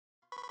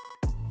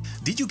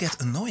Did you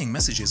get annoying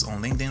messages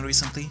on LinkedIn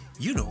recently?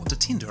 You know, the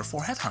Tinder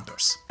for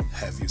headhunters.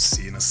 Have you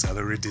seen a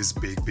salary this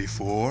big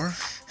before?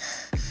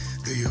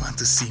 Do you want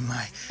to see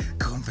my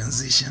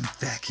compensation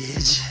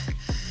package?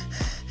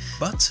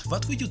 But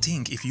what would you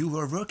think if you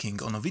were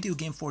working on a video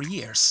game for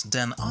years,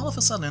 then all of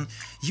a sudden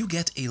you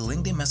get a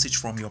LinkedIn message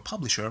from your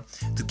publisher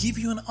to give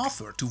you an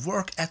offer to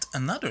work at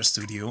another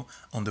studio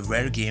on the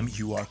very game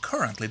you are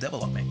currently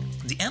developing?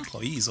 The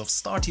employees of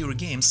Star Theory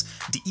Games,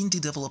 the indie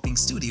developing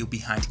studio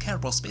behind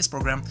Kerbal Space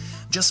Program,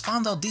 just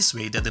found out this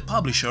way that the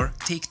publisher,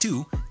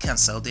 Take-Two,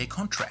 canceled their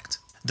contract.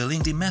 The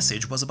LinkedIn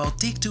message was about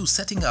Take-Two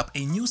setting up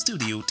a new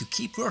studio to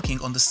keep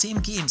working on the same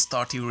game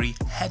Star Theory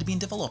had been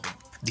developing,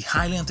 the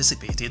highly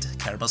anticipated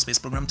Kerbal Space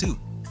Program 2.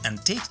 And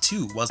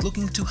Take-Two was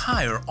looking to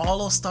hire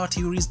all of Star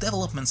Theory's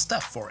development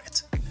staff for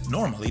it.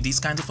 Normally,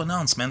 these kinds of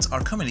announcements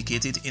are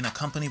communicated in a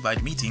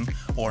company-wide meeting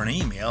or an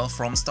email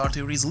from Star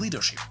Theory's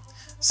leadership,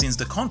 since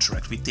the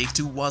contract with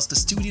Take-Two was the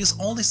studio's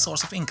only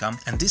source of income,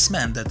 and this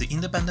meant that the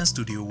independent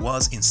studio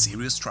was in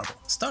serious trouble.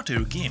 Star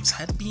Theory Games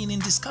had been in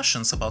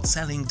discussions about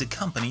selling the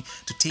company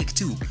to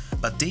Take-Two,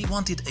 but they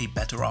wanted a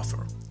better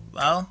offer.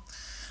 Well,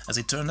 as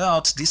it turned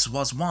out, this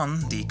was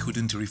one they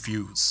couldn't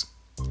refuse.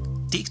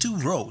 Take-Two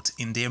wrote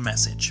in their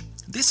message,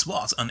 "This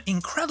was an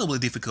incredibly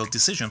difficult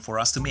decision for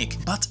us to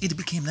make, but it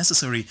became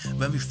necessary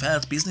when we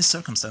felt business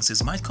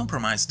circumstances might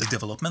compromise the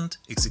development,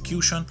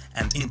 execution,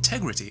 and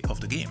integrity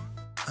of the game."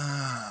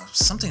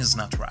 Something is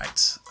not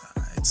right.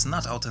 It's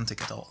not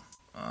authentic at all.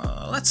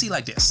 Let's see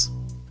like this.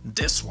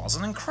 "This was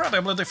an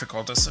incredibly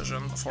difficult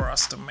decision for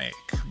us to make,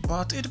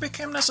 but it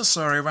became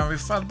necessary when we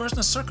felt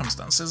business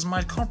circumstances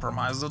might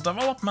compromise the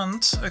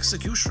development,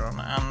 execution,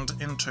 and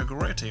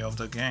integrity of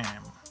the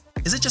game."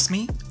 Is it just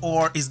me,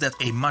 or is that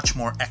a much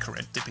more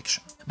accurate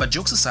depiction? But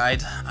jokes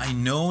aside, I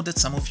know that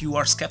some of you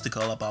are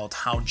skeptical about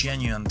how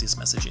genuine this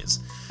message is.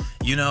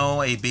 You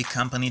know, a big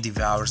company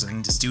devours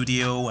an indie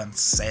studio and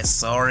says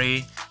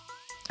sorry.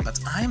 But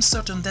I am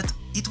certain that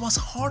it was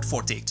hard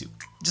for Take-Two.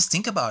 Just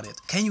think about it.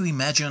 Can you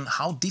imagine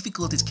how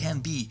difficult it can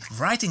be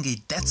writing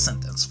a death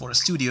sentence for a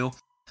studio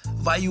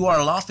while you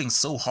are laughing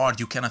so hard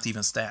you cannot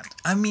even stand?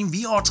 I mean,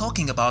 we are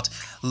talking about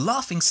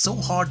laughing so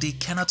hard they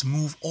cannot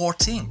move or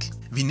think.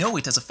 We know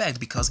it as a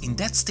fact because in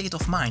that state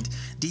of mind,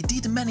 they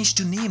did manage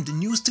to name the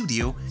new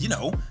studio, you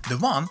know, the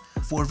one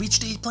for which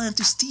they plan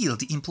to steal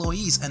the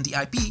employees and the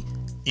IP,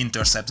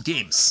 Intercept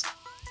Games.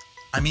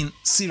 I mean,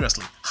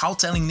 seriously, how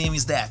telling name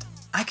is that?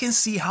 I can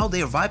see how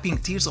they're wiping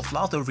tears of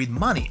laughter with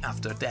money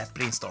after that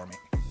brainstorming.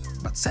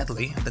 But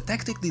sadly, the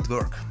tactic did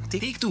work.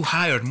 Take-Two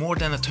hired more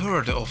than a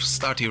third of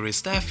Star Theory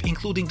staff,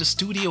 including the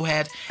studio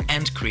head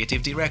and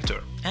creative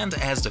director. And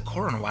as the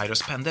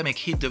coronavirus pandemic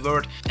hit the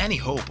world, any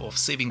hope of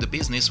saving the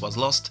business was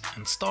lost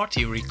and Star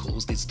Theory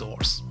closed its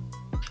doors.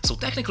 So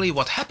technically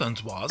what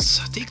happened was,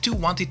 Take-Two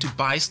wanted to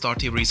buy Star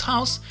Theory's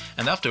house,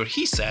 and after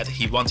he said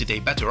he wanted a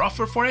better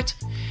offer for it,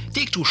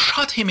 Take-Two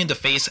shot him in the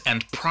face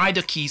and pried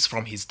the keys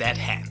from his dead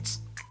hands.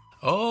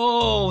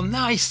 Oh,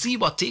 now I see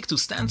what Take-Two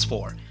stands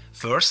for.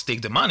 First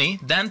take the money,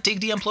 then take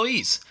the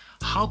employees.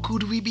 How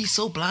could we be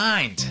so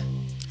blind?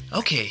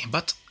 Okay,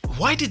 but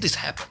why did this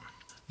happen?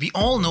 We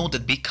all know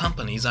that big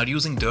companies are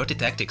using dirty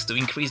tactics to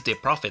increase their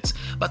profits,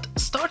 but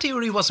Star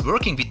Theory was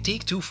working with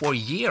Take-Two for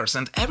years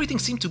and everything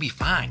seemed to be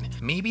fine.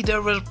 Maybe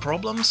there were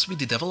problems with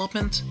the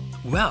development?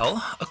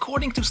 Well,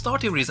 according to Star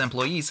Theory's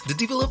employees, the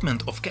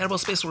development of Kerbal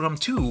Space Program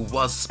 2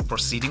 was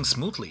proceeding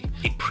smoothly.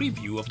 A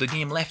preview of the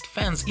game left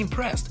fans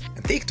impressed,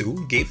 and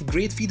Take-Two gave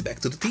great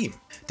feedback to the team.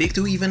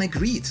 Take-Two even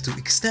agreed to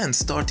extend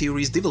Star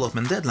Theory's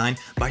development deadline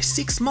by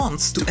 6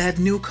 months to add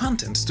new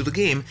content to the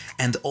game,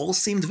 and all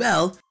seemed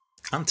well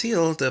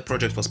until the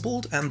project was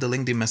pulled and the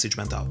LinkedIn message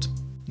went out.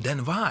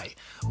 Then why?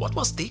 What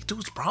was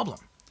Take-Two's problem?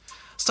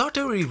 Star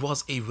Theory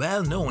was a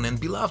well-known and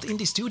beloved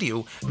indie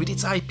studio with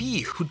its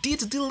IP who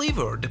did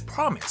deliver the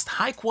promised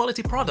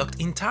high-quality product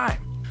in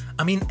time.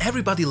 I mean,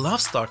 everybody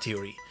loves Star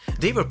Theory.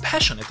 They were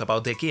passionate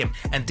about their game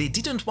and they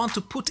didn't want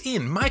to put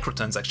in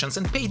microtransactions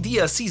and pay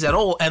DLCs at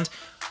all and...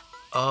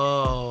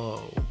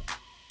 oh...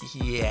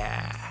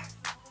 yeah...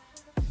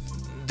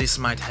 this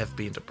might have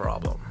been the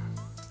problem.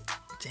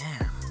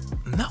 Damn.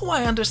 Now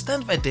I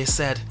understand why they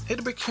said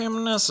it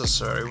became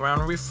necessary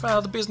when we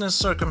felt business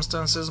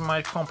circumstances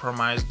might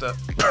compromise the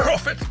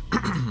profit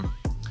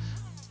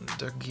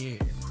the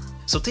game.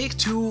 So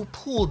Take-Two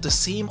pulled the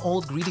same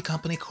old greedy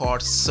company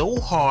card so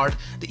hard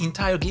the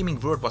entire gaming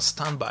world was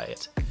stunned by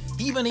it.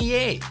 Even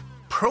EA.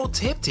 Pro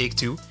tip,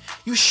 Take-Two,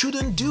 you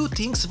shouldn't do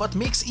things what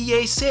makes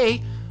EA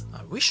say,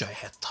 "I wish I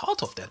had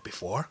thought of that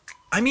before."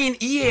 I mean,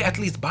 EA at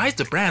least buys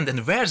the brand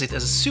and wears it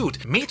as a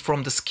suit made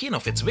from the skin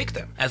of its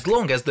victim, as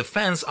long as the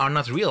fans are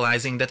not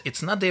realizing that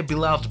it's not their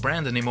beloved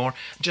brand anymore,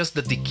 just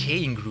the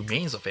decaying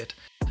remains of it.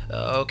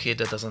 Okay,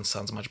 that doesn't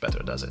sound much better,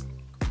 does it?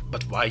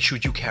 But why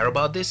should you care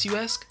about this, you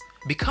ask?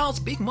 Because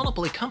big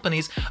monopoly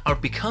companies are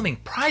becoming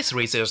price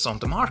raisers on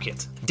the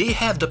market. They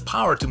have the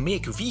power to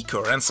make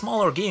weaker and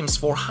smaller games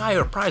for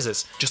higher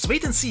prices. Just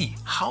wait and see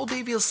how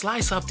they will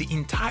slice up the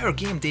entire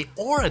game they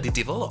already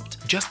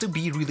developed, just to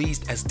be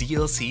released as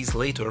DLCs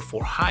later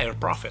for higher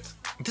profit.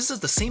 This is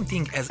the same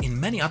thing as in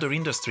many other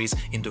industries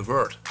in the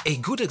world. A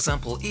good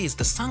example is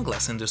the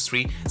sunglass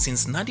industry,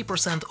 since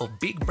 90% of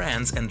big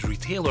brands and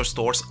retailer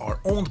stores are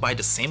owned by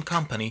the same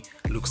company,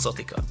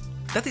 Luxottica.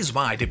 That is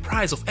why the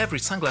price of every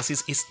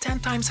sunglasses is 10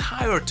 times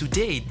higher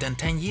today than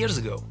 10 years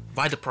ago.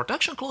 Why the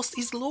production cost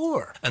is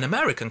lower. An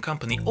American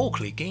company,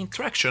 Oakley, gained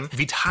traction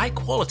with high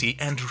quality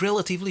and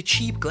relatively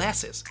cheap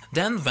glasses.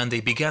 Then, when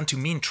they began to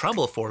mean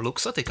trouble for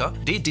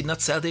Luxottica, they did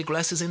not sell their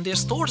glasses in their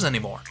stores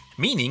anymore.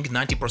 Meaning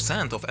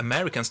 90% of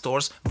American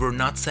stores were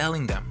not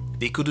selling them.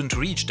 They couldn't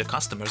reach the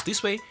customers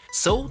this way,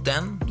 so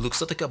then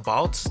Luxottica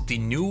bought the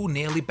new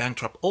nearly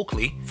bankrupt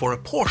Oakley for a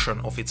portion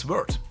of its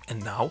worth,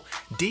 and now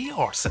they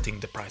are setting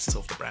the prices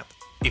of the brand.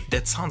 If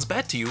that sounds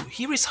bad to you,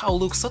 here is how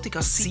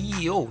Luxottica's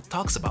CEO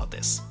talks about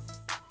this.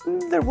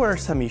 There were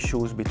some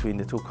issues between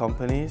the two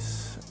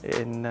companies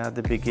in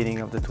the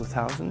beginning of the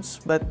 2000s,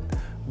 but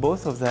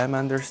both of them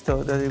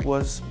understood that it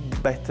was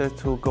better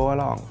to go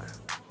along.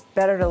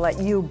 Better to let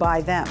you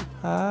buy them?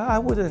 I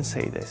wouldn't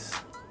say this.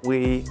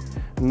 We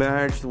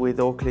merged with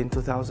Oakley in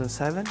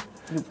 2007.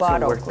 You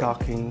bought so we're Oakley.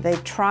 Talking... They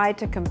tried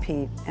to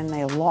compete and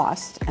they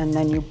lost, and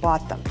then you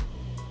bought them.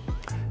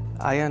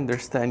 I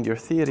understand your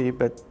theory,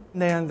 but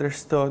they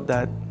understood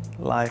that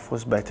life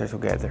was better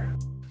together.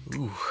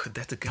 Ooh,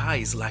 that guy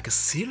is like a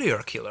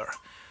serial killer.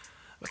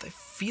 But I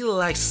feel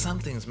like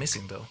something's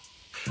missing though.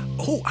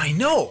 Oh, I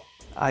know!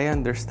 I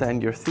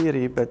understand your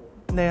theory, but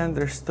they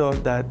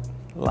understood that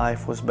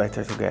life was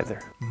better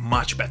together.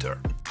 Much better.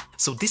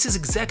 So this is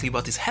exactly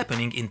what is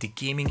happening in the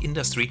gaming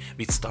industry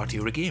with Start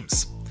Your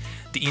Games.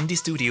 The indie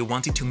studio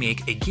wanted to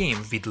make a game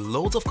with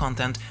loads of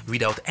content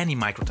without any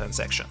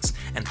microtransactions,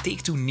 and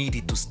Take-Two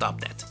needed to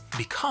stop that,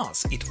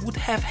 because it would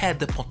have had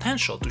the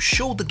potential to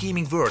show the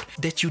gaming world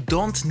that you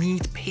don't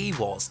need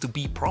paywalls to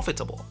be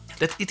profitable,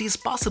 that it is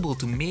possible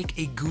to make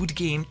a good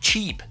game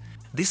cheap.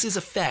 This is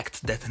a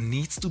fact that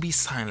needs to be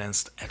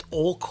silenced at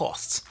all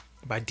costs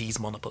by these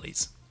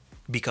monopolies.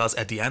 Because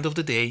at the end of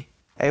the day,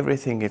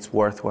 everything is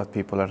worth what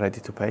people are ready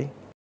to pay.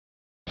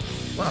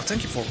 Well,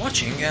 thank you for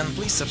watching and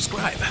please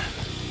subscribe.